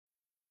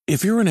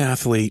If you're an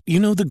athlete, you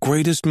know the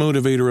greatest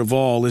motivator of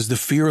all is the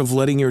fear of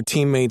letting your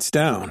teammates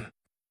down.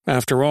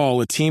 After all,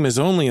 a team is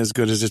only as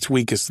good as its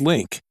weakest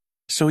link.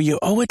 So you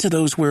owe it to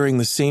those wearing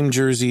the same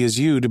jersey as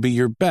you to be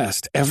your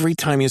best every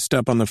time you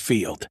step on the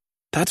field.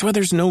 That's why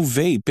there's no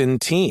vape in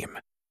team.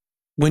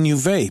 When you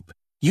vape,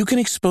 you can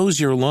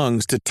expose your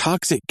lungs to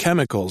toxic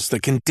chemicals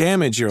that can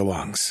damage your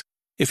lungs.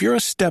 If you're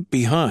a step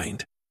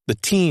behind, the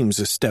team's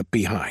a step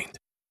behind.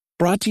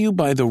 Brought to you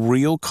by The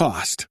Real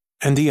Cost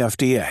and the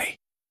FDA.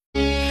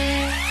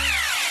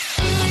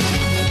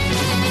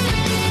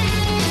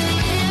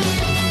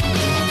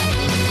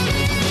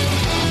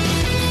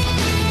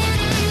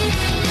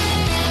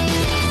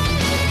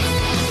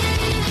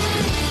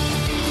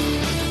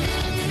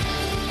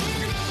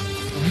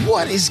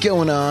 What is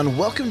going on?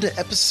 Welcome to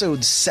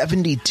episode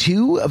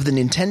 72 of the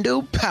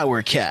Nintendo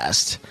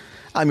Powercast.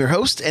 I'm your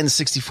host,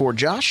 N64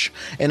 Josh,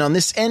 and on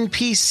this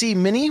NPC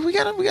Mini, we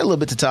got a little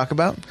bit to talk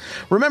about.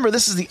 Remember,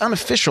 this is the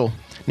unofficial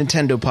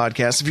Nintendo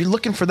podcast. If you're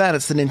looking for that,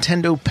 it's the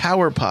Nintendo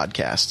Power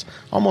Podcast.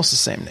 Almost the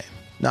same name.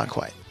 Not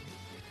quite.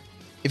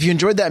 If you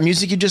enjoyed that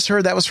music you just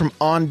heard, that was from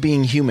On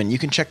Being Human. You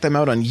can check them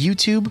out on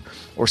YouTube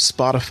or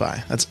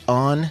Spotify. That's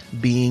On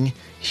Being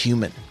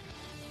Human.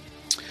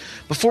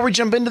 Before we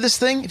jump into this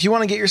thing, if you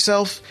want to get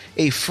yourself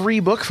a free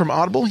book from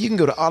Audible, you can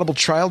go to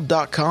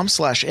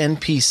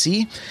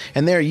audibletrial.com/NPC,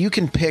 and there you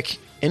can pick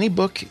any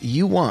book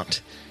you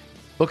want.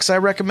 Books I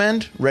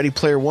recommend, Ready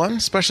Player One,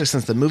 especially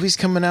since the movie's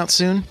coming out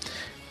soon.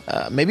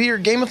 Maybe you're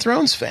a Game of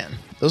Thrones fan.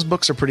 Those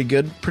books are pretty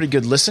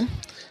good listen.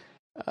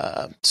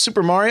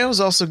 Super Mario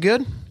is also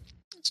good.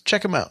 Let's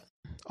check them out.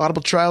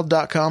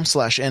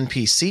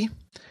 audibletrial.com/NPC.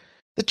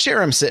 The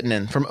chair I'm sitting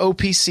in from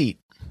OP Seat.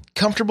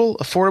 Comfortable,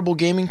 affordable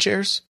gaming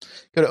chairs.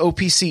 Go to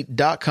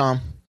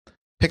opseat.com,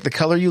 pick the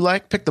color you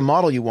like, pick the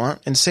model you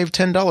want, and save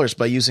 $10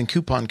 by using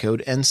coupon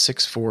code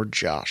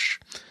N64Josh.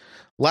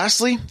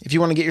 Lastly, if you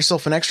want to get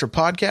yourself an extra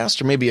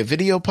podcast, or maybe a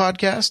video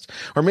podcast,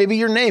 or maybe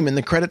your name in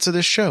the credits of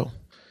this show,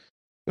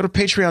 go to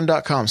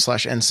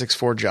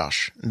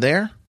patreon.com/N64Josh.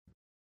 There,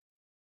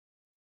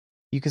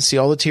 you can see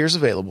all the tiers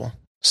available,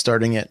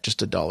 starting at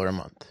just $1 a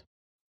month.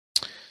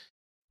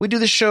 We do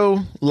the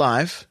show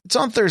live. It's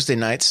on Thursday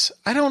nights.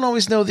 I don't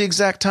always know the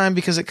exact time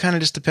because it kind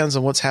of just depends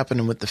on what's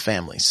happening with the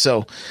family.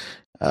 So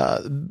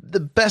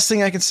the best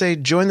thing I can say,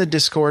 join the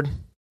Discord.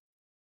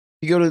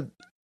 You go to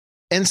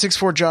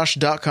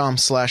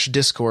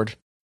n64josh.com/Discord.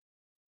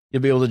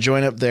 You'll be able to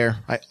join up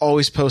there. I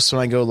always post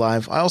when I go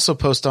live. I also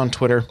post on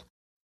Twitter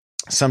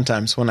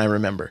sometimes when I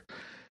remember.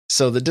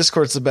 So the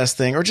Discord's the best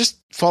thing. Or just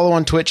follow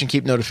on Twitch and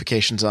keep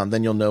notifications on.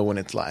 Then you'll know when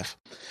it's live.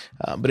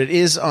 But it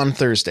is on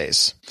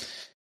Thursdays.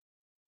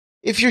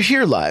 If you're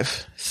here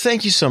live,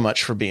 thank you so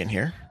much for being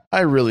here.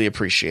 I really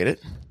appreciate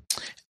it.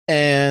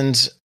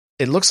 And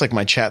it looks like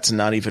my chat's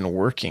not even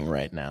working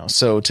right now.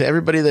 So to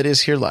everybody that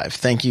is here live,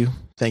 thank you.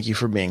 Thank you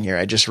for being here.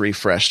 I just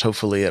refreshed.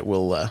 Hopefully it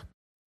will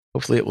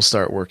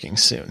start working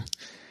soon.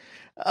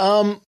 We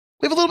have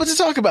a little bit to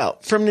talk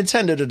about from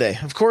Nintendo today.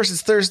 Of course,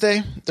 it's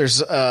Thursday.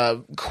 There's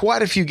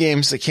quite a few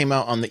games that came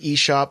out on the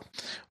eShop.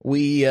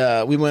 We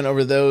went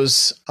over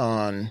those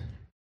on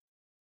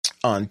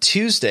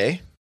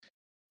Tuesday.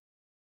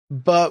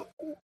 But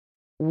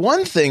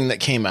one thing that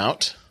came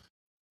out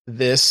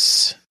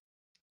this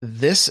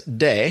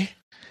day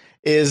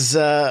is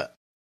a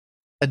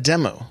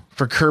demo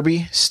for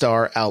Kirby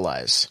Star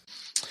Allies.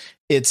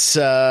 It's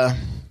only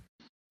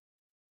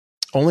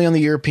on the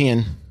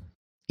European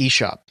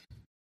eShop,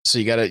 so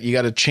you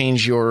gotta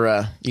change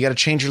your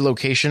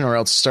location or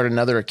else start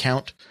another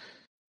account.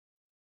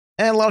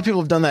 And a lot of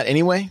people have done that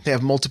anyway. They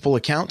have multiple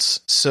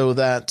accounts so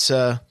that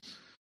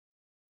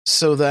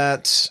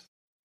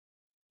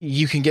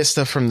you can get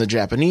stuff from the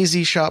Japanese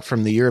eShop,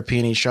 from the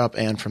European eShop,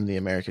 and from the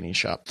American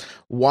eShop.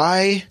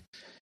 Why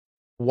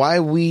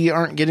we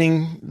aren't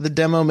getting the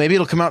demo? Maybe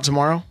it'll come out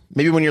tomorrow.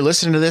 Maybe when you're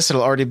listening to this,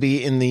 it'll already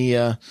be in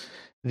the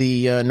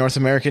North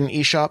American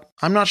eShop.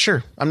 I'm not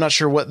sure. I'm not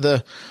sure what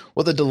the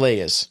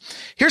delay is.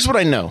 Here's what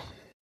I know: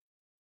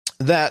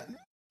 that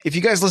if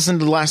you guys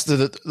listened to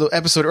the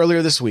episode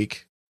earlier this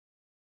week,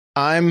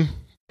 I'm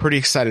pretty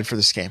excited for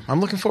this game. I'm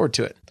looking forward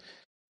to it.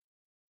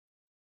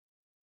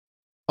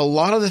 A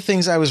lot of the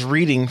things I was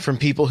reading from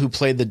people who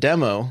played the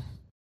demo,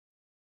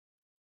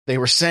 they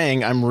were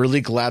saying, I'm really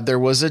glad there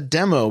was a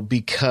demo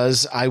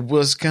because I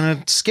was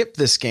going to skip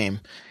this game.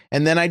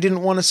 And then I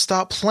didn't want to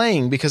stop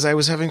playing because I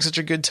was having such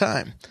a good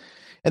time.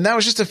 And that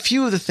was just a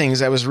few of the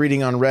things I was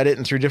reading on Reddit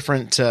and through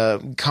different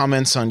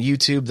comments on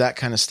YouTube, that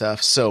kind of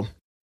stuff. So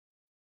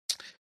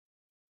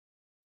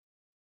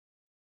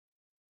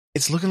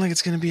it's looking like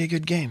it's going to be a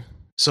good game.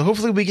 So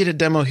hopefully we get a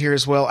demo here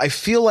as well. I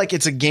feel like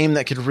it's a game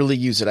that could really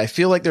use it. I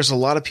feel like there's a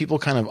lot of people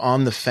kind of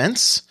on the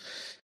fence,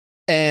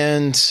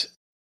 and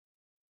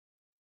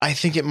I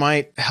think it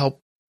might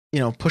help,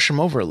 push them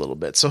over a little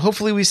bit. So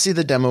hopefully we see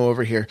the demo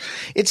over here.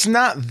 It's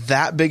not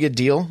that big a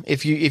deal.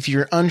 If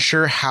you're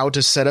unsure how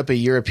to set up a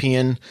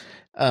European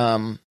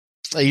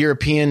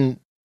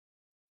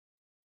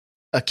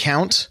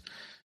account,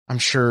 I'm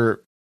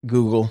sure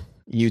Google,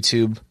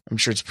 YouTube, I'm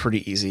sure it's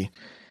pretty easy.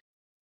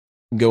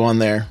 go on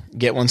there,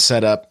 get one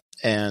set up,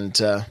 and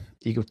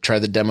you can try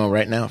the demo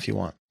right now if you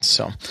want.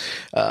 So,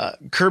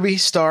 Kirby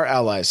Star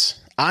Allies.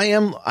 I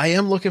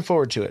am looking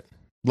forward to it.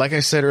 Like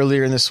I said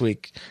earlier in this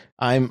week,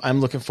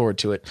 I'm looking forward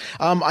to it.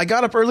 I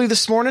got up early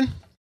this morning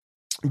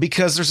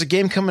because there's a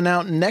game coming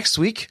out next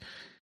week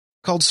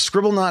called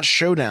Scribblenauts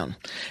Showdown,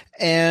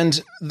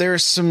 and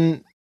there's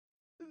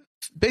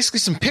basically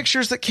some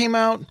pictures that came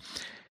out.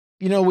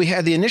 You know, we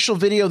had the initial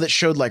video that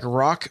showed like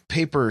rock,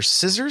 paper,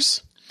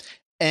 scissors,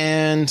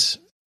 and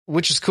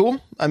which is cool.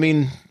 I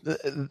mean,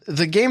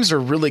 the games are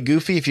really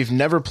goofy. If you've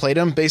never played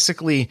them,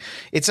 basically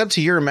it's up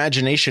to your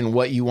imagination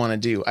what you want to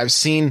do. I've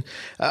seen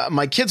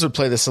my kids would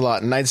play this a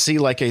lot, and I'd see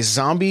like a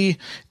zombie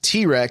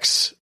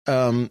T-Rex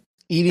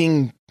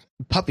eating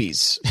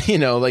puppies, you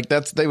know, like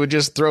they would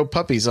just throw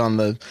puppies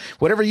on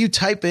whatever you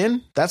type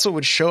in, that's what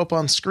would show up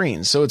on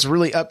screen. So it's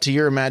really up to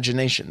your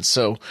imagination.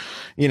 So,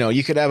 you know,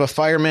 you could have a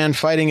fireman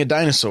fighting a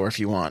dinosaur if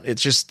you want.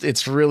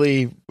 It's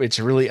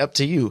really up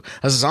to you.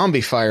 A zombie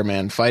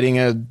fireman fighting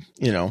a,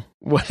 you know,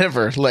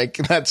 whatever. Like,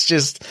 that's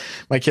just,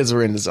 my kids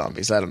were into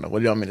zombies. I don't know. What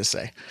do you want me to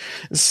say?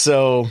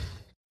 So,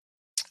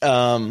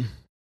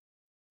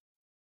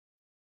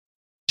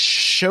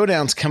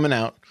 Showdown's coming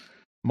out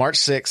March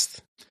 6th.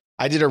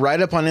 I did a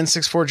write-up on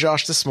N64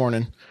 Josh this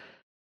morning.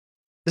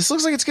 This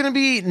looks like it's going to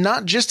be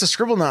not just a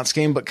Scribblenauts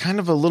game, but kind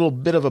of a little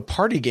bit of a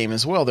party game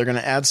as well. They're going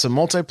to add some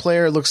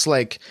multiplayer. It looks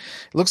like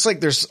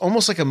there's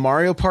almost like a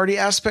Mario Party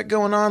aspect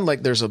going on.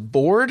 Like there's a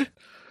board.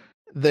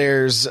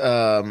 There's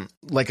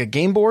like a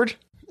game board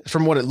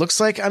from what it looks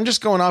like. I'm just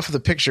going off of the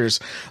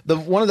pictures.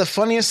 One of the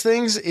funniest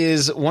things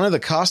is one of the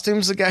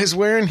costumes the guy's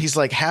wearing. He's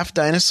like half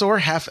dinosaur,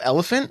 half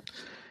elephant.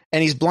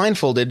 And he's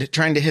blindfolded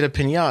trying to hit a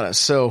piñata.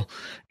 So,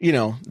 you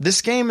know,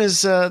 this game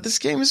is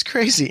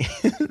crazy.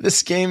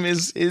 This game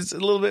is a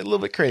little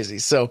bit crazy.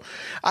 So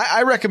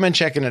I recommend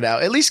checking it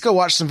out. At least go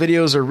watch some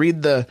videos or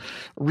read the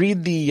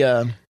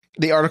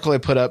article I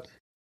put up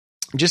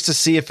just to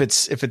see if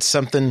it's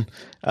something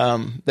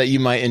that you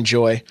might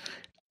enjoy.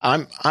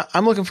 I'm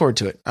looking forward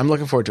to it.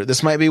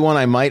 This might be one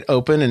I might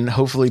open and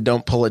hopefully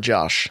don't pull a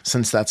Josh,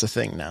 since that's a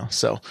thing now.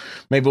 So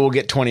maybe we'll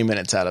get 20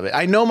 minutes out of it.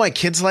 I know my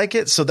kids like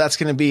it, so that's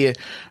going to be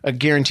a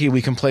guarantee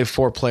we can play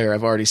 4-player.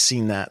 I've already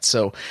seen that.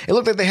 So it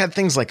looked like they had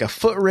things like a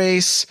foot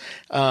race.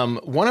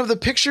 One of the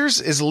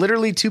pictures is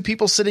literally 2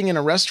 people sitting in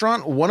a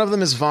restaurant. One of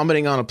them is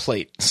vomiting on a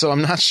plate. So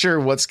I'm not sure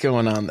what's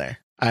going on there.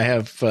 I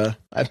have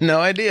no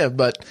idea,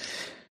 but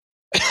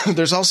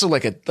there's also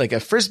like a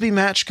Frisbee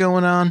match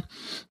going on.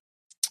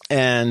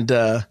 And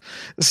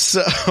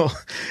so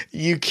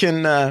you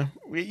can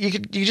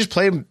you just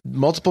play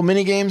multiple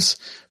mini games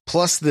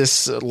plus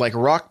this like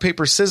rock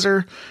paper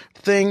scissor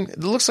thing. It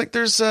looks like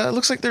there's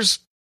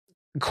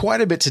quite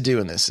a bit to do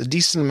in this, a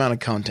decent amount of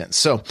content.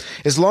 So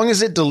as long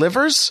as it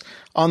delivers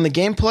on the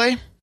gameplay,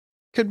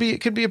 could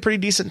be a pretty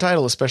decent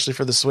title, especially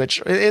for the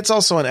Switch. It's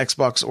also on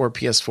Xbox or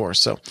PS4,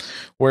 so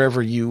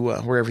wherever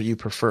you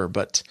prefer.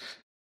 But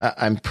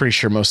I'm pretty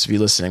sure most of you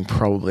listening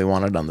probably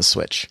want it on the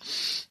Switch.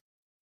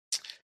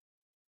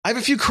 I have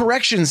a few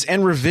corrections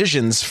and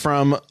revisions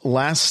from the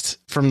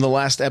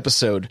last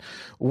episode.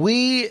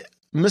 We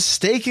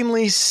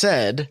mistakenly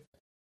said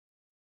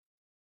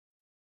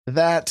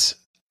that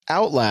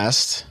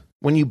Outlast,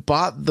 when you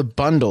bought the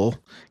bundle,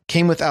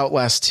 came with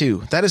Outlast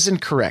 2. That is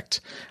incorrect.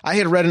 I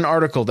had read an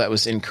article that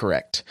was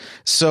incorrect.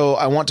 So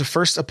I want to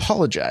first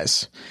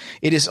apologize.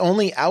 It is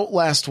only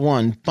Outlast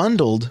 1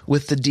 bundled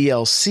with the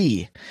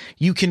DLC.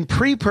 You can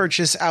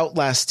pre-purchase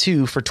Outlast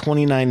 2 for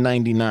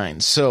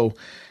 $29.99. So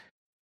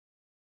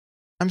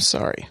I'm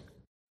sorry.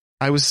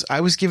 I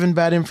was given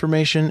bad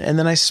information and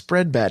then I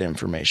spread bad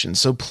information.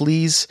 So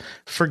please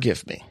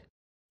forgive me.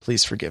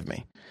 Please forgive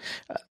me.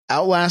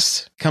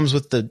 Outlast comes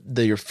with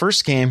your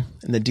first game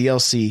and the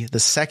DLC.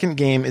 The second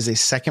game is a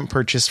second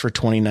purchase for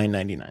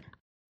 $29.99.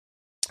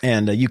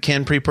 And you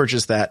can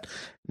pre-purchase that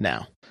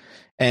now.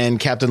 And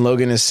Captain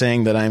Logan is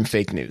saying that I'm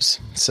fake news.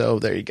 So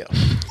there you go.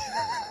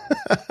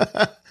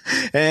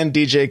 And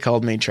DJ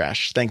called me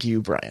trash. Thank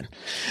you, Brian.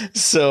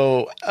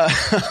 So,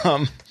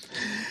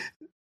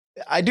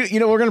 I do,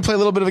 we're going to play a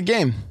little bit of a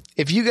game.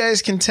 If you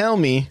guys can tell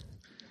me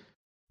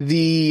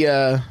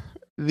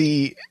we're going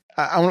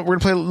to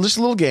play just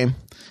a little game.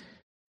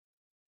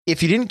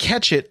 If you didn't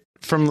catch it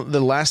from the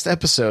last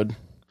episode,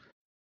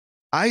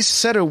 I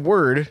said a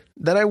word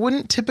that I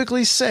wouldn't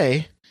typically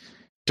say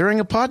during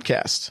a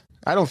podcast.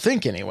 I don't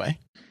think anyway.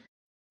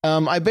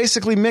 I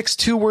basically mixed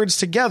 2 words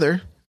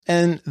together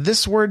and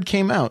this word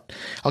came out.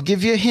 I'll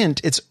give you a hint.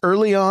 It's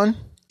early on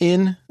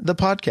in the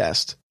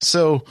podcast.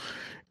 So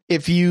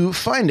if you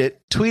find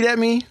it, tweet at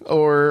me,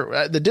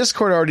 or the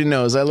Discord already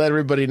knows. I let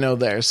everybody know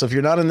there. So if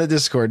you're not in the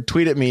Discord,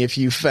 tweet at me if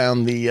you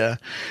found the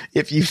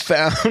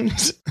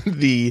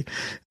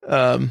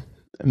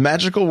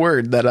magical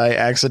word that I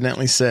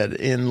accidentally said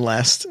in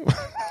last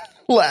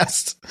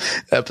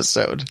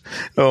episode.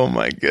 Oh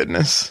my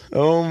goodness.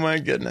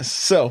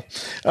 So,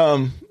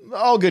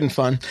 all good and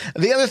fun.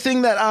 The other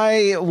thing that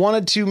I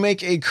wanted to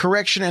make a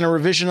correction and a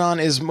revision on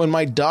is when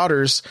my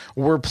daughters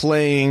were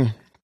playing.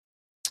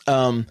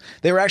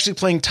 They were actually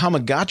playing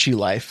Tamagotchi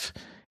Life,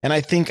 And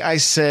I think I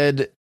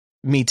said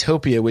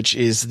Miitopia, which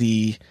is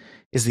the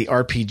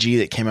RPG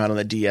that came out on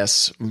the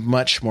DS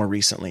much more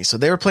recently. So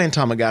they were playing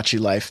Tamagotchi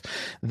Life.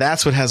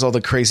 That's what has all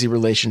the crazy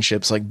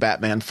relationships, like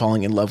Batman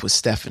falling in love with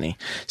Stephanie.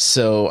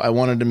 So I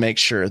wanted to make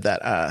sure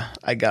that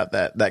I got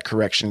that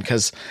correction,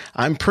 because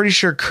I'm pretty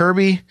sure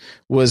Kirby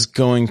was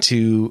going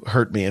to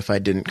hurt me if I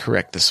didn't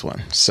correct this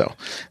one. So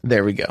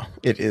there we go.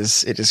 It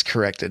is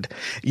corrected.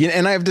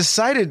 And I've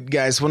decided,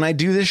 guys, when I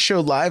do this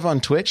show live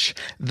on Twitch,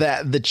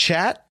 that the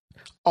chat,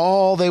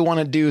 all they want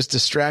to do is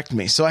distract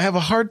me. So I have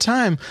a hard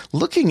time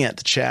looking at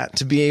the chat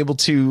to be able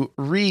to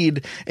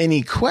read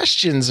any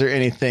questions or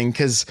anything,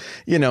 because,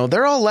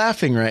 they're all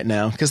laughing right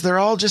now because they're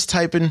all just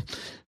typing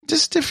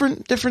just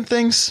different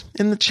things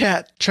in the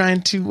chat,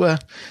 trying to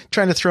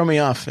throw me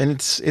off. And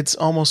it's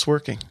almost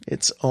working.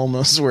 It's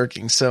almost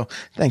working. So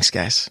thanks,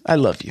 guys. I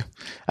love you.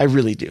 I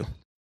really do.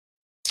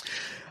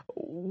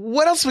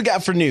 What else we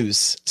got for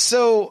news?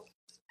 So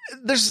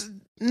this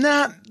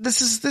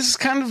is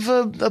kind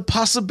of a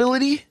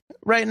possibility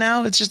right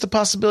now. It's just a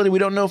possibility. We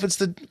don't know if it's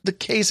the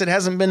case. It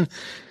hasn't been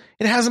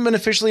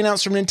officially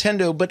announced from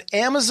Nintendo, but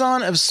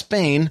Amazon of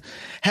Spain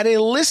had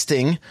a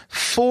listing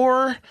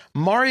for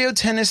Mario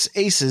Tennis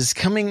Aces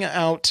coming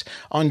out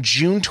on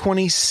June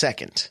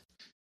 22nd.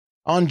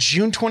 On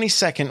June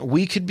 22nd,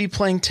 we could be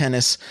playing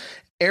tennis.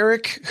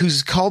 Eric,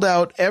 who's called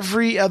out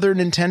every other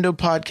Nintendo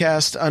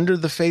podcast under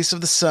the face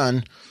of the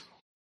sun,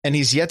 and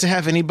he's yet to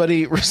have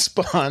anybody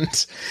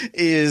respond,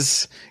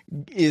 he's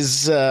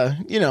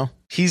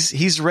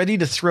ready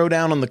to throw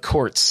down on the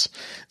courts.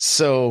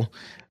 So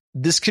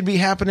this could be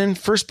happening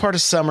first part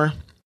of summer,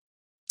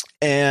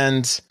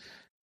 and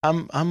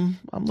I'm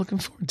looking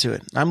forward to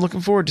it. I'm looking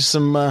forward to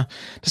some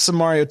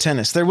Mario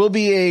Tennis. There'll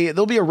be a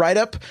write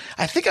up.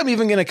 I think I'm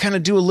even going to kind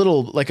of do a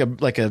little like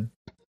a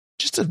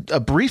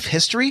brief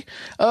history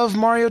of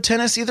Mario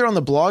Tennis, either on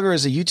the blog or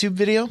as a YouTube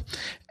video.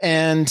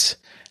 And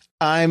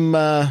I'm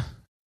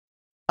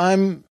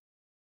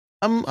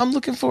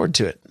looking forward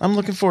to it. I'm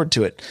looking forward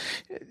to it.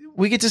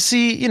 We get to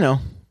see,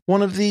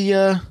 one of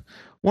the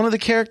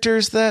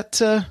characters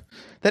that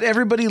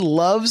everybody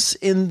loves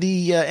in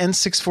the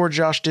N64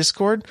 Josh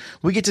Discord.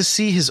 We get to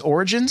see his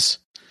origins.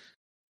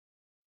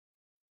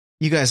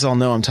 You guys all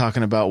know I'm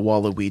talking about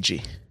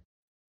Waluigi.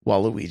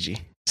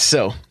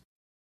 So,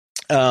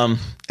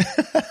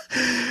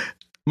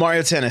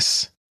 Mario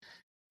Tennis.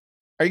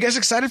 Are you guys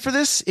excited for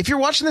this? If you're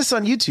watching this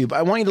on YouTube,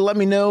 I want you to let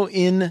me know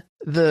in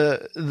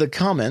the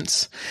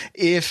comments.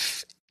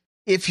 If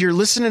you're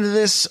listening to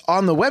this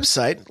on the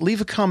website, leave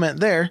a comment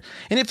there.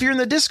 And if you're in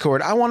the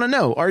Discord, I want to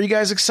know, are you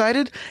guys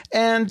excited?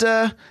 And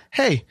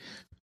hey,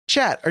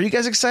 chat, are you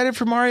guys excited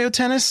for Mario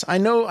Tennis? I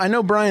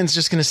know Brian's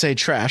just going to say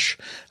trash.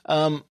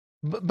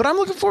 But I'm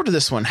looking forward to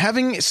this one.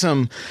 Having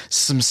some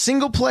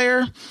single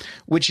player,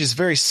 which is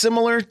very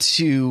similar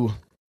to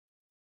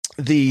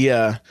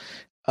the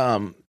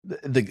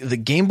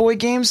Game Boy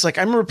games. Like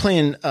I remember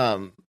playing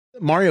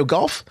Mario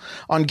Golf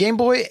on Game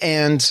Boy,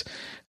 and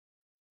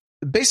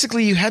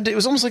basically it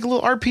was almost like a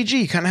little RPG.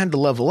 You kind of had to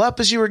level up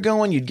as you were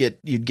going. You'd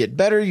get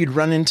better. You'd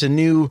run into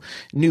new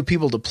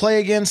people to play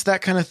against,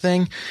 that kind of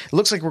thing. It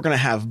looks like we're going to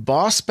have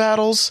boss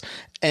battles,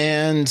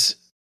 and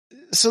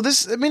so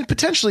this,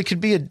 potentially could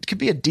be a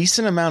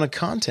decent amount of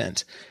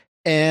content.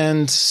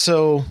 And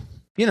so,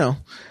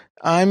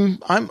 I'm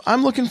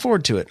looking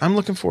forward to it. I'm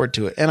looking forward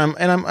to it. And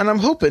I'm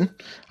hoping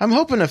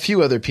a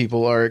few other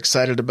people are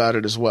excited about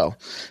it as well.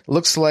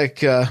 Looks like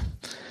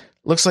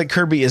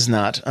Kirby is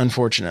not,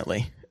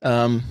 unfortunately.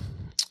 Yep.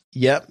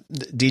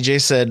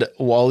 DJ said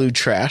Walu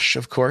trash,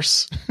 of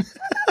course.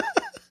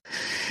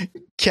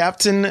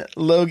 Captain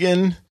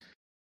Logan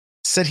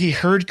said he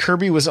heard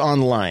Kirby was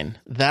online.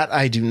 That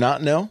I do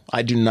not know.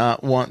 I do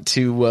not want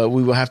to,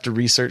 we will have to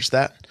research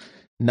that.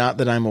 Not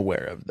that I'm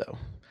aware of, though.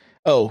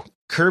 Oh,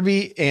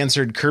 Kirby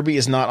answered Kirby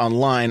is not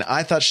online.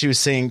 I thought she was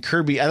saying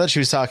Kirby. I thought she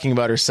was talking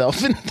about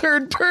herself in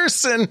third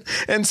person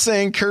and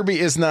saying Kirby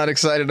is not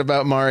excited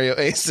about Mario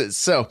Aces.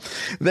 So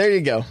there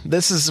you go.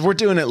 We're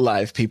doing it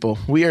live, people.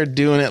 We are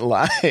doing it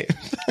live.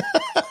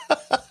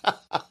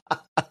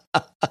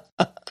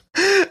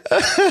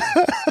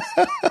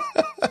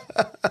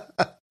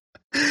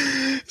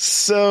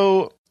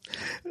 So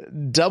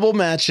double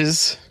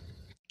matches.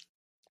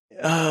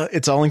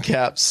 It's all in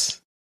caps.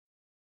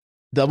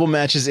 Double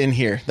matches in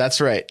here. That's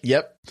right.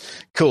 Yep.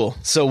 Cool.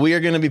 So we are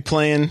going to be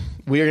playing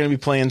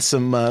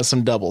some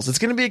doubles. It's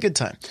going to be a good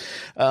time.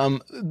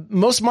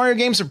 Most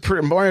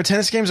Mario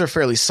Tennis games are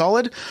fairly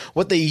solid.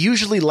 What they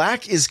usually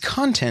lack is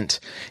content.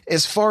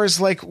 As far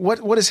as like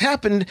what has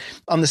happened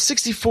on the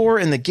 64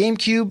 and the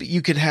GameCube,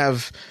 you could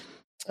have,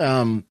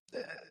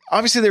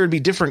 obviously there would be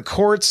different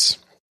courts.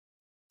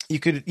 You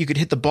could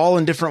hit the ball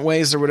in different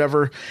ways or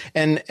whatever.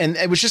 And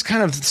it was just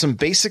kind of some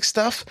basic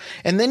stuff.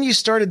 And then you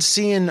started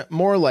seeing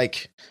more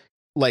like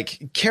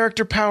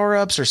character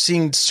power-ups, or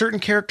seeing certain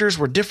characters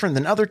were different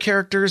than other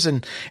characters.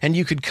 And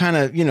you could kind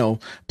of,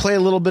 play a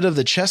little bit of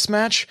the chess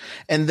match.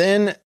 And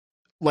then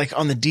like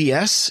on the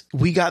DS,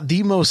 we got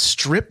the most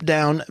stripped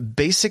down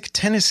basic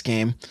tennis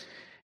game,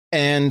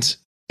 and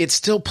it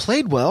still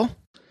played well.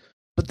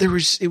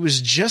 but it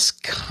was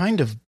just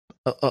kind of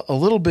a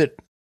little bit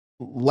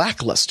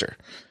lackluster.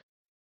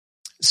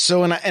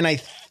 So,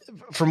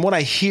 from what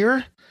I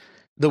hear,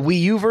 the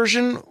Wii U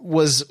version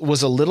was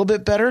a little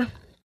bit better,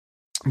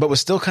 but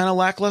was still kind of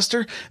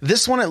lackluster.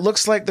 This one, it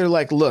looks like they're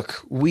like,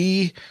 look,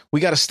 we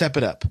got to step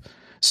it up.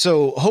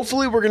 So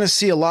hopefully we're going to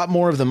see a lot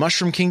more of the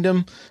Mushroom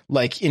Kingdom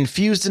like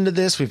infused into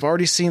this. We've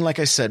already seen, like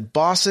I said,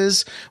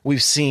 bosses.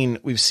 We've seen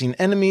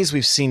enemies.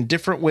 We've seen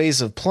different ways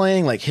of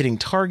playing, like hitting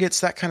targets,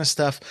 that kind of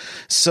stuff.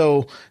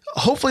 So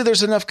hopefully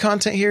there's enough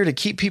content here to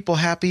keep people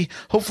happy.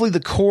 Hopefully the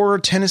core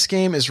tennis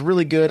game is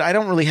really good. I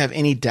don't really have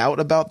any doubt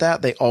about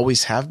that. They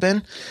always have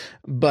been,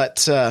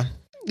 but,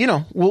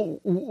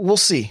 we'll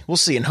see. We'll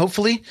see. And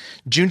hopefully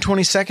June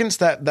 22nd,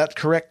 that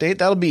correct date,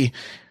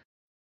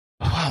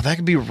 that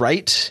could be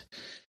right.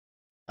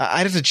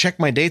 I'd have to check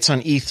my dates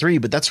on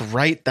E3, but that's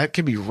right. That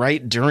could be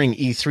right during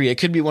E3. It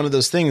could be one of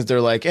those things.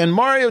 They're like, and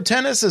Mario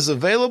Tennis is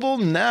available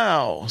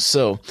now.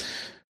 So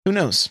who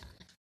knows?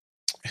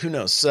 I'm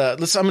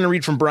going to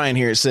read from Brian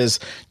here. It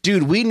says,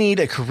 dude, we need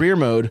a career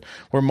mode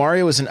where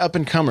Mario is an up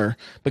and comer,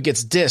 but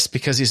gets dissed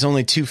because he's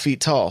only 2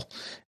 feet tall.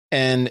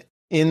 And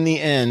in the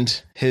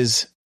end,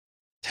 his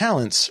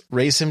talents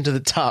raise him to the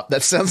top.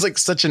 That sounds like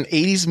such an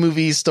 80s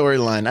movie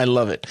storyline. I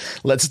love it.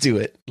 Let's do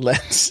it.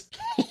 Let's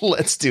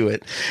do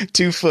it.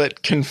 2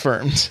 foot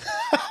confirmed.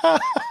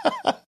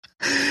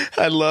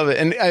 I love it.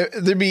 And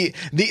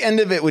the end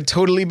of it would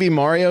totally be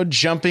Mario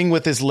jumping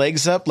with his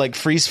legs up like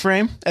freeze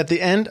frame at the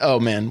end. Oh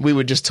man, we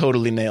would just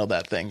totally nail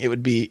that thing. It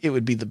would be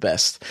the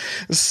best.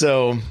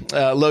 So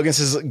Logan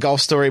says golf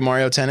story,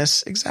 Mario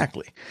Tennis.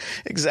 Exactly.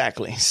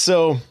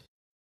 So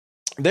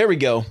there we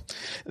go.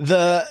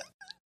 The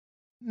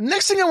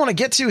next thing I want to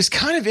get to is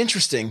kind of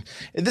interesting.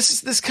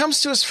 This comes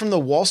to us from the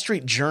Wall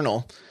Street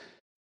Journal.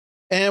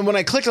 And when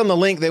I clicked on the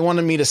link, they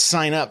wanted me to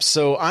sign up.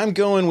 So I'm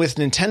going with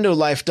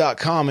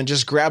NintendoLife.com and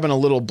just grabbing a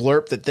little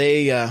blurb that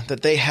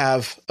they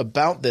have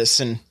about this.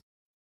 And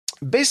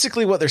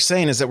basically what they're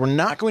saying is that we're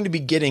not going to be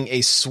getting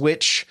a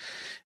Switch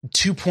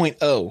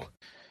 2.0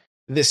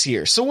 this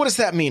year. So what does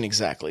that mean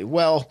exactly?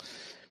 Well,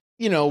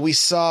 we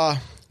saw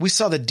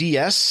the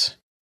DS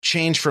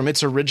change from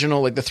its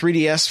original, like the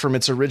 3DS from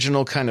its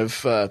original kind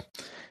of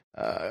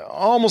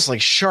almost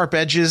like sharp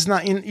edges.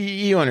 Not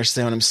you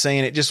understand what I'm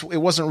saying. It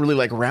wasn't really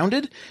like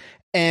rounded,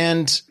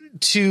 and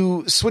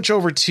to switch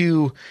over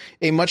to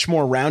a much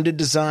more rounded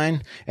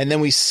design. And then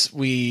we saw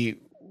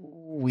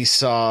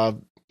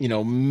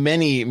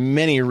many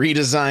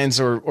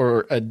redesigns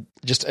or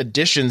just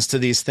additions to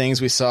these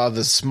things. We saw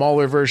the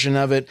smaller version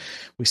of it.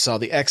 We saw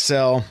the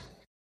XL.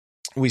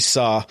 We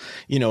saw,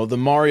 the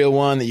Mario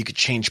one that you could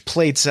change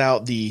plates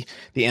out, the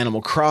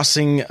Animal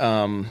Crossing,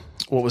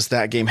 what was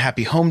that game?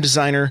 Happy Home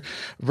Designer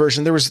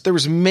version. There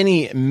was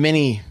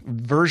many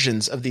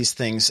versions of these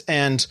things.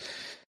 And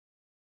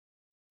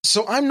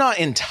so I'm not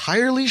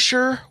entirely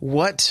sure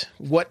what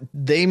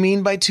they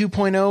mean by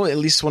 2.0, at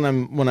least when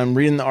I'm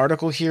reading the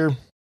article here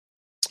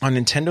on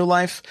Nintendo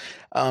Life.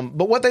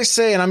 But what they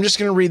say, and I'm just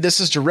going to read this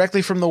is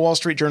directly from the Wall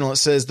Street Journal. It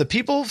says, the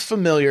people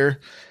familiar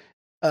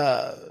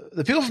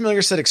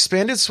said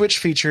expanded Switch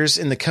features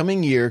in the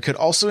coming year could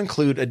also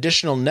include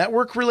additional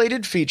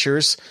network-related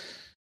features.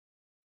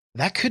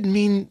 That could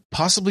mean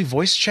possibly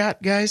voice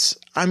chat, guys.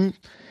 I'm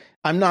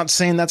not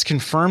saying that's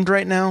confirmed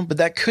right now, but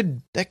that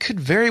could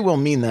very well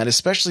mean that,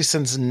 especially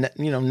since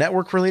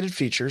network-related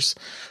features.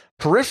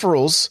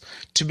 Peripherals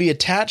to be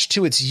attached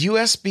to its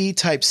USB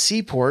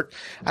Type-C port.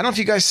 I don't know if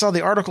you guys saw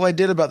the article I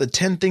did about the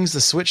 10 things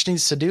the Switch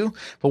needs to do,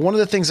 but one of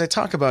the things I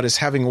talk about is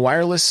having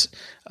wireless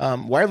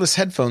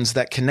headphones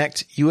that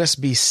connect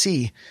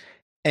USB-C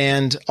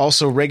and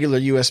also regular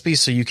USB,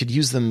 so you could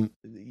use them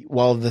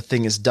while the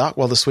thing is docked,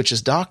 while the Switch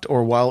is docked,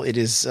 or while it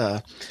is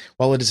in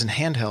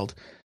handheld.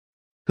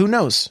 Who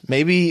knows?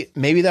 Maybe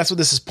that's what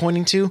this is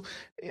pointing to.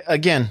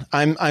 Again,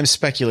 I'm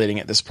speculating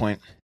at this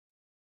point.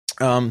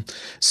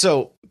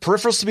 So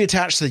peripherals to be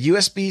attached to the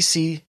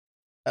USB-C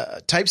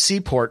Type-C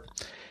port.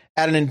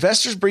 At an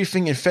investors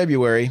briefing in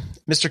February,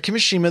 Mr.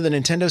 Kimishima, the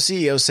Nintendo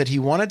CEO, said he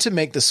wanted to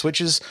make the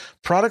Switch's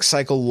product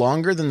cycle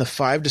longer than the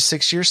 5 to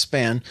 6 year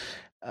span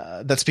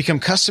that's become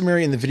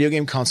customary in the video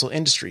game console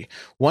industry.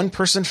 One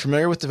person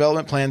familiar with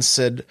development plans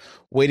said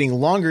waiting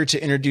longer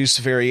to introduce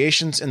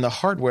variations in the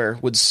hardware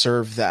would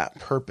serve that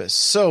purpose.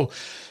 So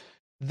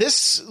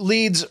this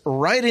leads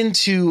right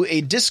into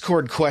a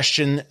Discord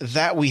question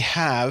that we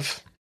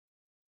have,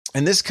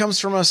 and this comes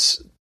from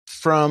us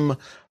from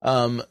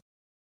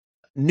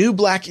New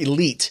Black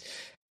Elite.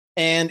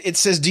 And it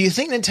says, do you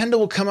think Nintendo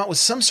will come out with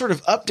some sort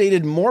of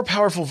updated, more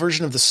powerful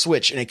version of the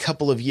Switch in a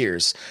couple of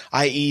years,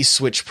 i.e.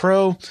 Switch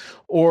Pro,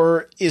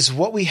 or is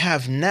what we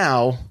have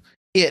now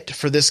it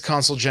for this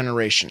console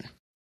generation?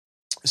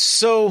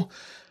 So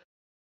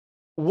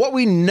what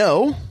we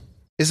know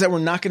is that we're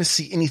not going to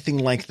see anything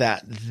like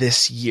that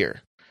this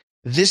year.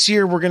 This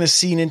year, we're going to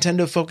see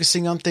Nintendo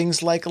focusing on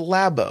things like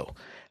Labo.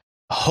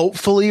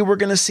 Hopefully, we're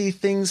going to see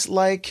things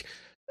like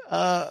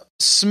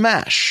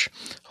Smash.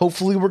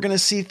 Hopefully we're going to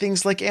see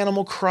things like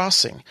Animal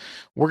Crossing.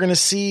 We're going to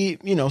see,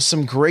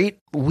 some great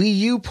Wii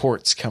U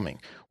ports coming.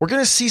 We're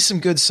going to see some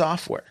good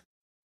software.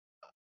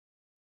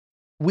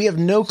 We have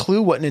no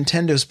clue what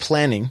Nintendo's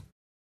planning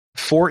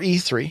for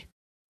E3.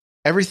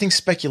 Everything's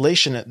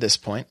speculation at this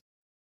point.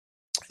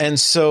 And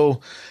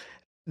so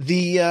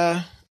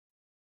the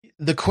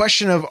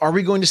question of, are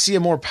we going to see a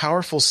more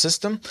powerful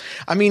system?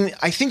 I mean,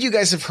 I think you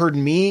guys have heard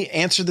me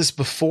answer this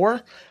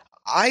before.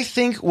 I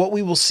think what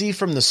we will see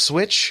from the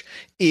Switch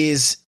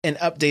is an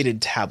updated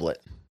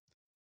tablet.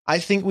 I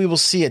think we will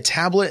see a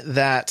tablet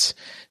that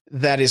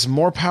is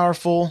more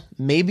powerful,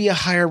 maybe a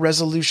higher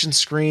resolution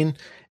screen,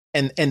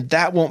 and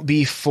that won't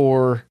be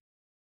for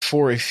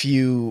a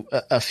few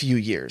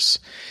years.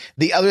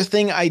 The other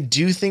thing I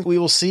do think we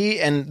will see,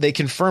 and they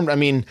confirmed, I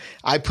mean,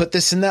 I put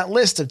this in that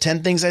list of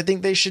 10 things I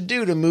think they should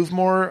do to move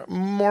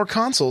more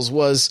consoles,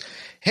 was,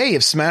 hey,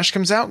 if Smash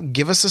comes out,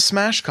 give us a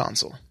Smash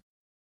console.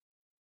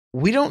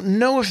 We don't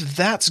know if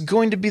that's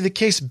going to be the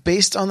case.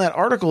 Based on that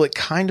article, it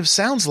kind of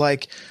sounds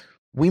like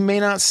we may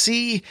not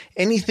see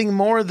anything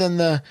more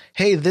than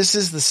hey, this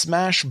is the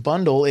Smash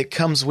bundle. It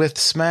comes with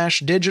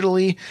Smash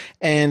digitally,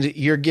 and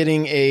you're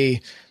getting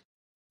a,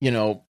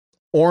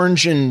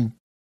 orange and,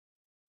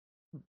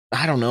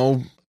 I don't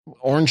know,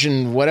 orange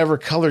and whatever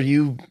color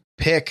you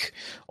pick.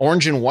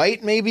 Orange and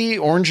white, maybe?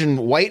 Orange and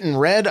white and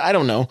red? I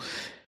don't know.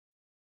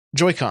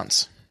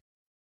 Joy-Cons.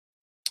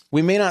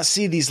 We may not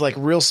see these like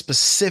real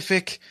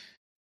specific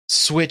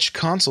Switch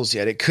consoles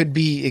yet. It could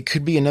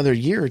be another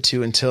year or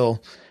two until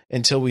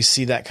we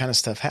see that kind of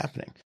stuff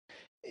happening.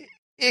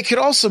 It could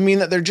also mean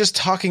that they're just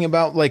talking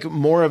about like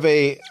more of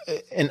an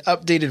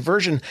updated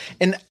version.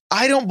 And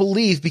I don't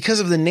believe, because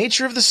of the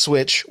nature of the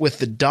Switch with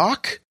the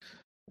dock,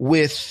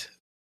 with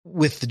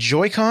the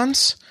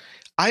Joy-Cons,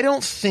 I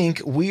don't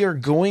think we are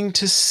going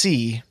to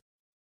see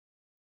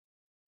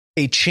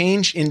a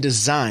change in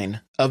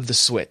design of the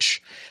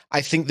Switch. I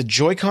think the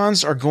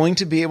Joy-Cons are going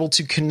to be able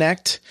to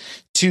connect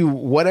to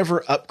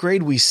whatever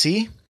upgrade we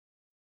see.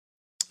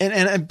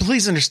 And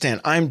please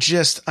understand, I'm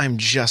just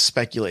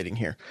speculating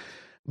here.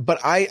 But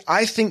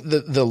I think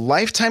the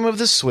lifetime of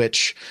the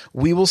Switch,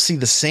 we will see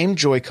the same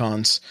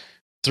Joy-Cons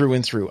through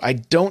and through. I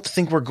don't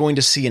think we're going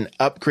to see an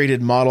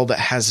upgraded model that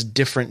has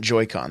different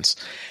Joy-Cons.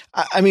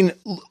 I mean,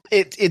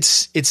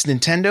 it's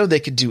Nintendo. They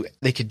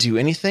could do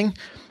anything.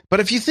 But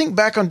if you think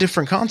back on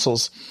different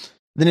consoles,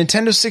 the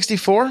Nintendo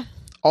 64,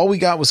 all we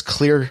got was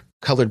clear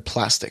colored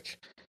plastic.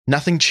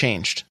 Nothing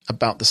changed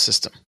about the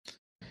system.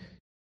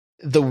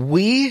 The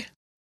Wii,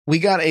 we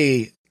got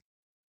a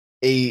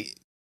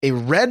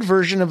red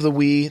version of the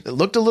Wii that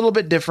looked a little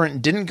bit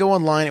different, didn't go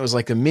online. It was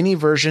like a mini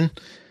version.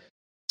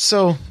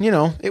 So,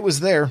 it was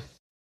there.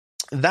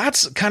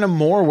 That's kind of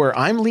more where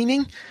I'm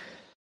leaning.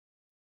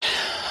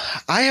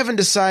 I haven't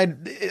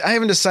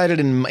decided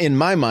in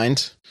my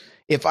mind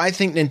if I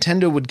think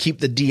Nintendo would keep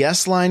the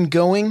DS line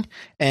going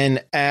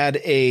and add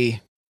a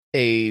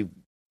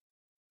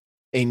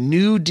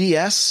new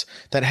DS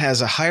that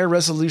has a higher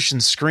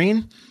resolution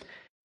screen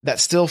that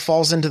still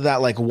falls into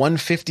that like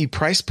 150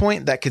 price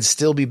point that could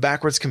still be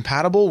backwards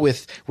compatible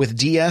with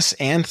DS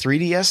and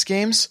 3DS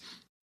games,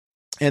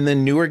 and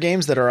then newer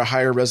games that are a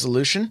higher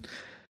resolution.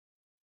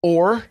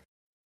 Or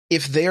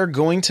if they are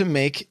going to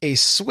make a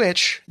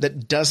Switch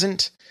that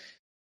doesn't,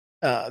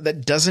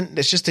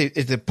 it's just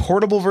it's a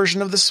portable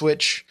version of the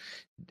Switch,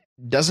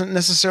 doesn't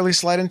necessarily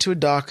slide into a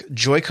dock.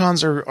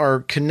 Joy-Cons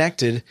are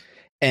connected,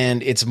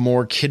 and it's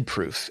more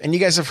kid-proof. And you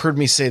guys have heard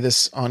me say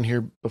this on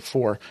here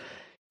before.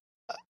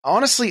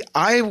 Honestly,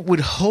 I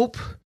would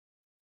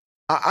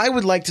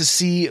like to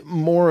see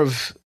more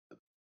of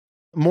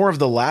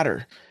the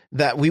latter,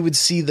 that we would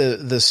see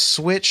the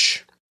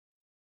Switch,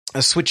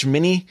 a Switch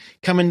Mini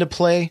come into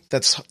play.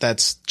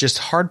 That's just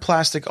hard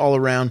plastic all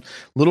around,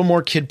 a little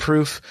more kid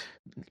proof.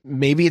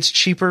 Maybe it's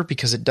cheaper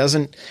because it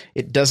doesn't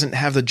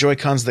have the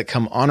Joy-Cons that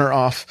come on or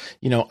off.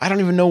 I don't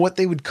even know what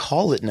they would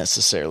call it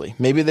necessarily.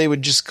 Maybe they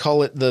would just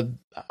call it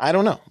I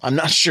don't know. I'm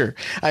not sure.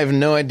 I have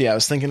no idea. I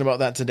was thinking about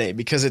that today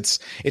because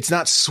it's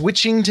not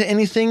switching to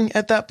anything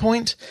at that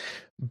point,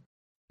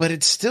 but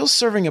it's still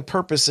serving a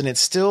purpose, and it's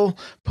still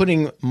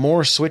putting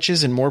more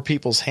Switches in more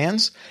people's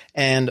hands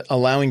and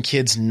allowing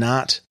kids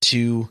not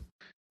to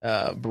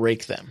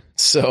break them.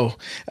 So,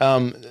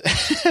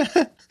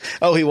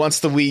 oh, he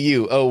wants the Wii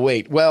U. Oh,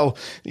 wait. Well,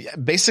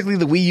 basically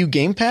the Wii U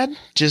gamepad,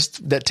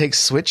 just that takes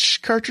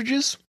Switch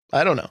cartridges.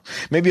 I don't know.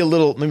 Maybe a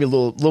little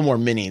more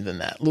mini than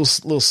that. A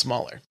little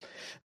smaller.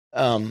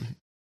 But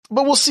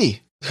we'll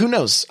see. Who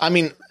knows? I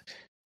mean,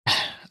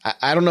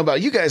 I don't know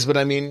about you guys, but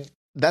I mean,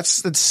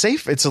 that's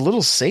safe. It's a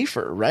little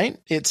safer, right?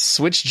 It's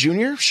Switch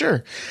Junior.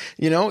 Sure.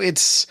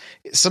 It's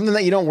something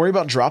that you don't worry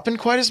about dropping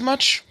quite as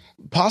much,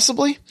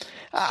 possibly.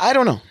 I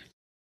don't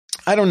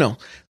know.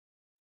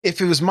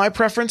 If it was my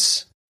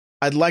preference,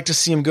 I'd like to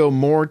see him go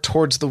more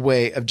towards the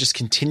way of just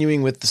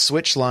continuing with the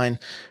Switch line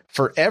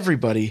for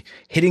everybody,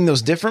 hitting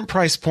those different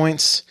price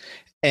points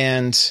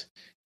and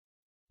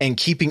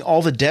keeping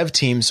all the dev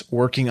teams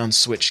working on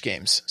Switch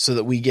games so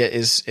that we get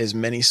as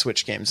many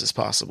Switch games as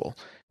possible.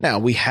 Now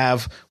we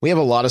have a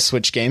lot of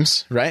Switch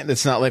games, right?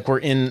 It's not like we're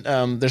in,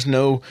 there's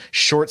no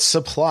short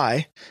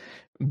supply,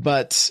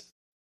 but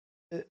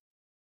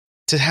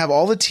to have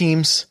all the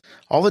teams,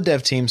 all the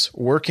dev teams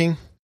working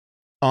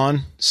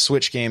on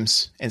Switch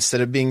games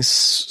instead of being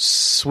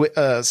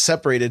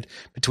separated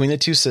between the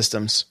two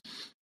systems,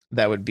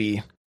 that would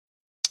be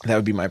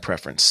my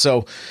preference.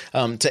 So,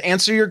 to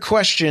answer your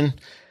question,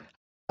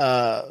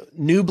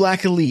 New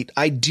Black Elite,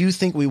 I do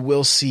think we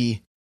will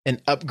see an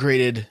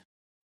upgraded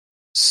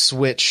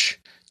Switch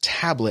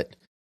tablet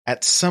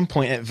at some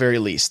point, at very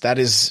least. That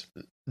is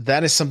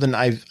something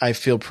I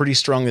feel pretty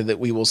strongly that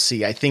we will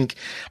see. I think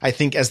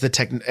as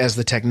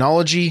the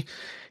technology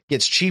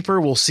gets cheaper,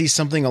 we'll see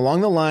something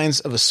along the lines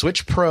of a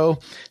Switch Pro,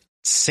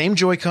 same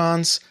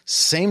Joy-Cons,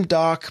 same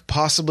dock,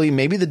 possibly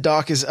maybe the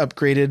dock is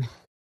upgraded.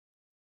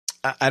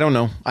 I don't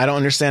know. I don't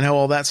understand how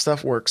all that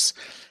stuff works,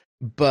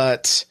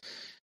 but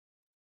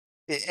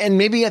and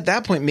maybe at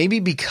that point, maybe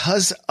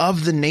because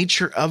of the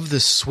nature of the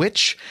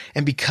Switch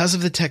and because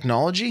of the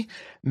technology,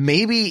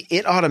 maybe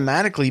it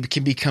automatically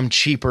can become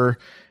cheaper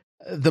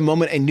the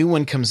moment a new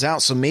one comes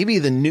out. So maybe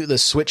the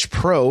Switch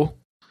Pro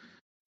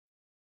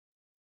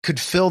could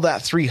fill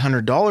that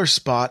 $300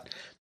 spot,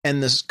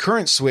 and this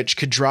current Switch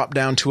could drop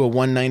down to a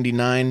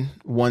 $199,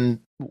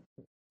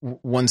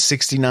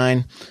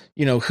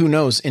 $169. Who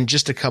knows? In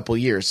just a couple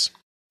years.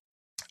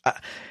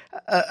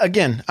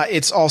 Again,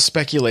 it's all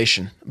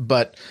speculation,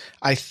 but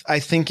I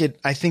think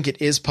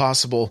it is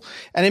possible.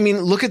 And I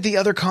mean, look at the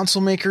other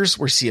console makers.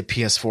 We see a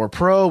PS4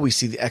 Pro, we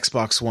see the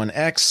Xbox One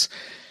X.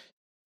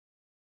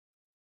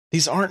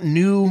 These aren't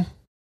new.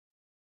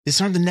 These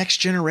aren't the next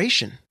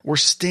generation. We're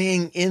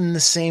staying in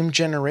the same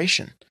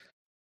generation.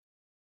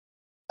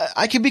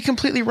 I could be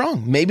completely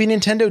wrong. Maybe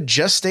Nintendo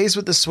just stays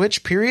with the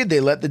Switch, period. They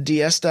let the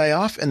DS die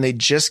off and they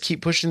just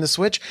keep pushing the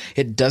Switch.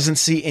 It doesn't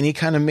see any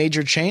kind of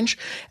major change.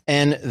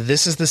 And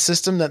this is the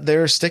system that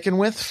they're sticking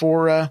with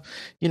for,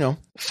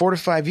 4 to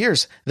 5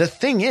 years. The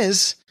thing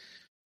is,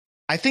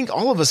 I think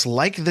all of us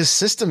like this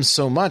system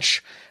so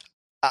much.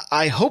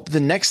 I hope the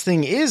next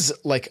thing is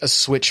like a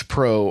Switch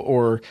Pro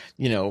or,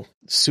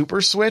 Super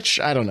Switch.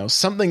 I don't know,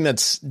 something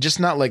that's just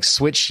not like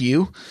Switch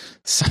U.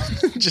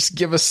 Just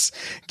give us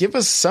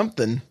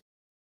something.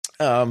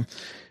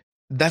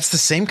 That's the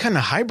same kind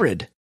of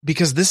hybrid,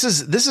 because this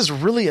is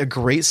really a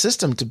great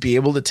system to be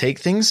able to take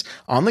things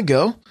on the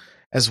go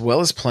as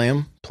well as play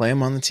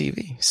them on the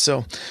TV.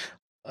 So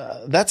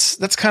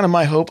that's kind of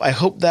my hope. I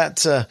hope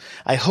that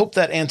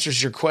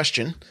answers your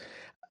question.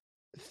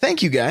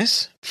 Thank you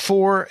guys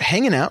for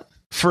hanging out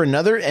for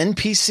another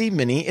NPC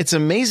mini. It's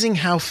amazing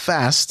how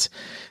fast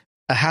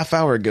a half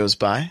hour goes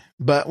by,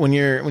 but when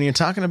you're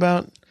talking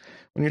about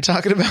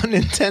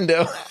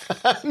Nintendo,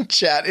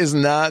 chat is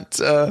not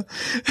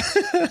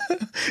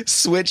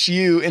Switch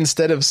U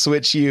instead of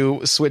Switch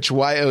U, Switch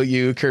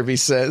YOU, Kirby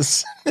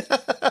says.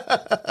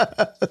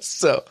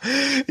 So,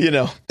 they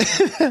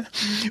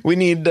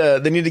need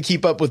to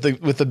keep up with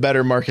the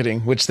better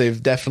marketing, which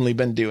they've definitely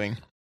been doing.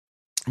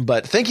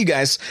 But thank you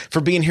guys for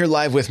being here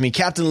live with me.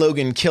 Captain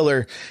Logan,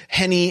 Killer,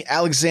 Henny,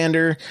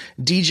 Alexander,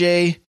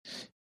 DJ,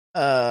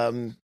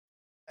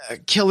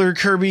 Killer,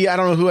 Kirby. I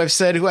don't know who I've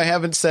said, who I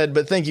haven't said,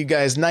 but thank you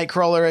guys.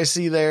 Nightcrawler, I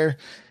see there.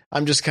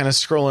 I'm just kind of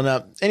scrolling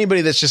up.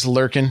 Anybody that's just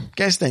lurking,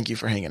 guys, thank you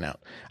for hanging out.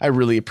 I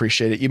really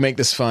appreciate it. You make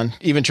this fun,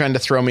 even trying to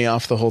throw me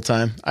off the whole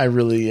time. I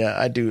really,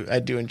 I do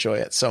enjoy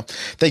it. So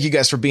thank you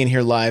guys for being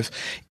here live.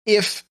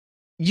 If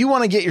you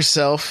want to get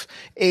yourself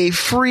a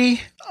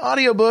free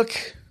audiobook,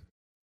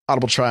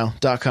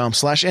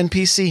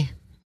 audibletrial.com/NPC.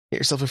 Get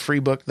yourself a free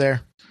book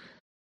there.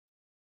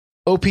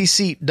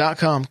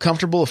 OPSeat.com.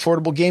 Comfortable,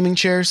 affordable gaming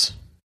chairs.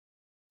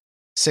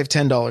 Save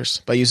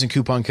 $10 by using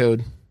coupon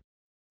code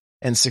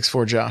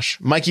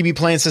N64Josh. Mikey B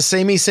playing says,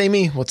 say me.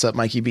 What's up,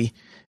 Mikey B?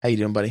 How you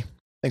doing, buddy?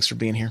 Thanks for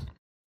being here.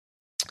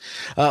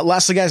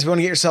 Lastly, guys, if you want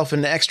to get yourself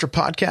an extra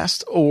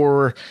podcast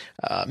or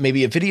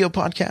maybe a video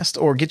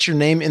podcast or get your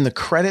name in the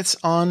credits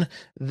on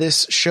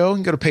this show, you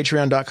can go to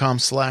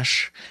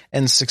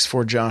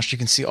patreon.com/N64Josh. You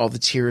can see all the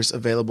tiers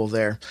available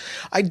there.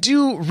 I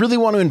do really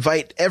want to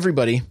invite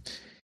everybody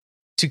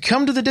to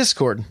come to the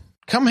Discord.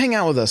 Come hang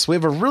out with us. We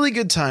have a really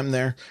good time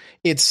there.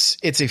 It's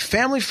a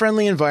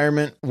family-friendly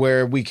environment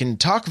where we can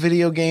talk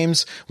video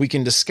games, we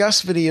can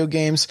discuss video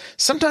games.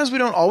 Sometimes we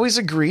don't always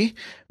agree,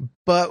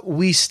 but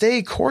we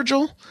stay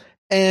cordial,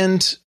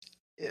 and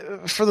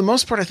for the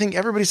most part, I think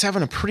everybody's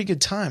having a pretty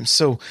good time.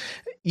 So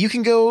you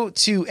can go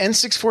to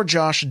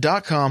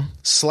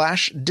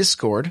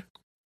n64josh.com/Discord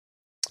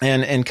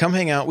and come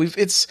hang out.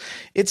 It's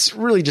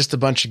really just a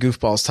bunch of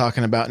goofballs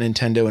talking about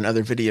Nintendo and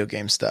other video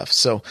game stuff.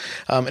 So,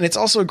 and it's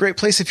also a great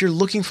place if you're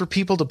looking for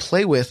people to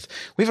play with.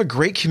 We have a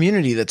great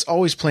community that's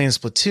always playing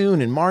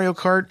Splatoon and Mario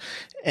Kart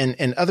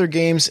and other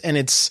games, and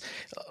it's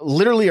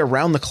literally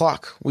around the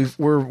clock.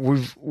 We're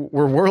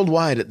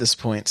worldwide at this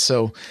point.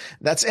 So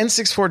that's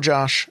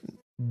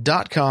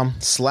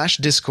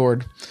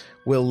n64josh.com/Discord.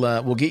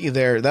 We'll get you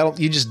there.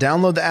 You just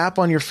download the app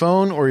on your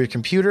phone or your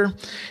computer,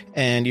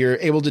 and you're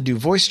able to do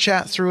voice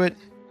chat through it.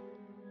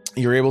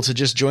 you're able to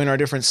just join our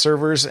different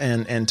servers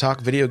and talk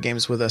video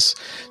games with us.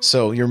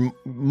 So you're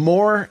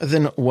more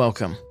than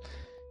welcome.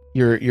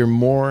 You're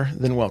more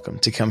than welcome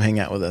to come hang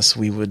out with us.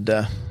 We would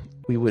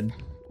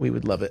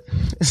love it.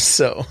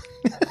 So,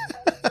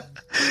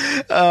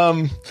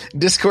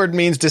 Discord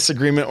means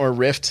disagreement or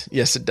rift.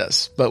 Yes, it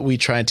does. But we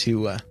try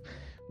to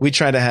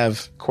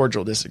have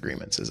cordial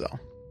disagreements is all.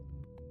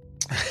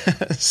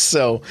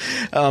 So,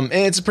 and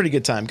it's a pretty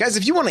good time. Guys,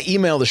 if you want to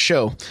email the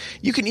show,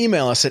 you can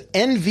email us at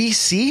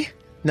NVC.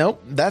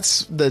 Nope,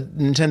 that's the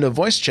Nintendo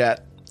voice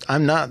chat.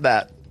 I'm not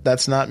that.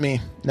 That's not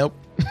me. Nope.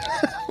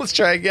 Let's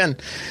try again.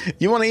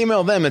 You want to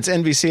email them, it's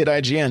NVC at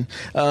IGN.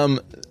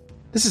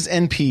 This is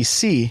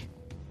NPC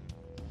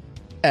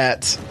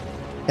at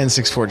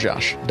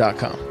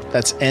n64josh.com.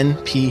 That's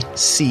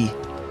NPC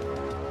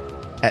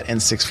at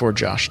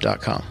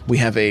n64josh.com. We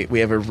have a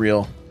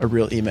real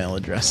email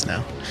address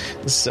now.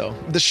 So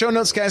the show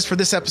notes, guys, for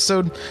this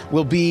episode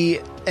will be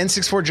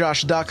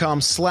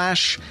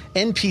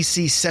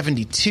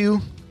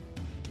n64josh.com/npc72.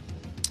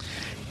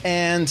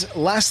 And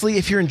lastly,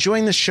 if you're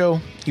enjoying the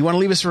show, you want to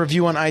leave us a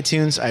review on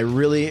iTunes, I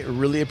really,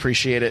 really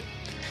appreciate it.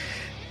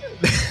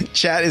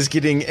 Chat is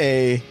getting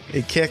a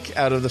kick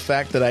out of the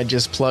fact that I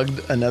just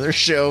plugged another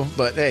show,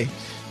 but hey,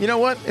 you know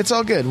what? It's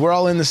all good. We're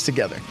all in this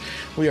together.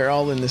 We are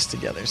all in this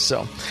together.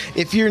 So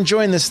if you're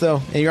enjoying this,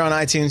 though, and you're on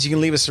iTunes, you can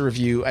leave us a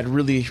review. I'd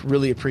really,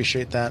 really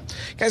appreciate that.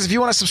 Guys, if you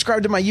want to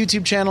subscribe to my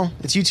YouTube channel,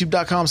 it's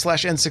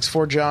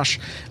youtube.com/n64josh.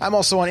 I'm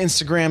also on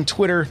Instagram,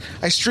 Twitter.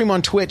 I stream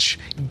on Twitch.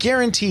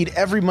 Guaranteed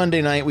every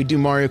Monday night we do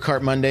Mario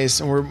Kart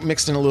Mondays, and we're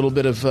mixed in a little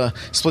bit of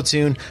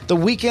Splatoon. The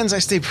weekends I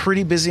stay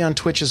pretty busy on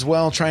Twitch as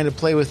well, trying to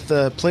play with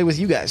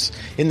you guys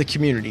in the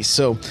community.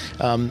 So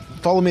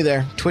follow me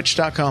there,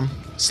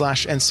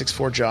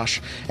 twitch.com/n64josh.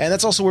 And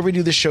that's also where we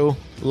do the show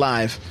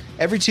live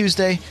every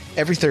Tuesday,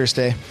 every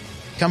Thursday.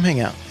 Come hang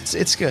out.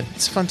 It's good.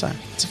 It's a fun time.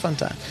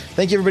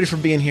 Thank you, everybody, for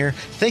being here.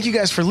 Thank you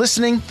guys for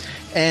listening.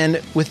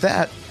 And with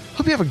that,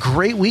 hope you have a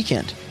great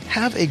weekend.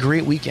 Have a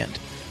great weekend.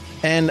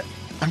 And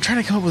I'm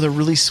trying to come up with a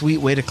really sweet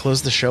way to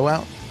close the show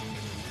out.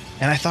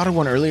 And I thought of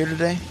one earlier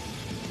today.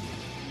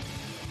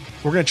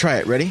 We're going to try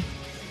it. Ready?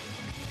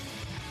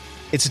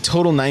 It's a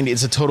total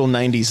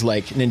 90s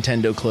like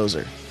Nintendo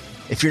closer.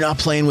 If you're not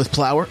playing with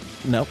power,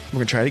 nope, we're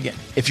going to try it again.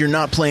 If you're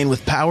not playing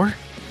with power,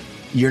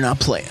 you're not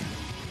playing.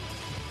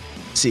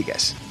 See you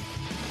guys.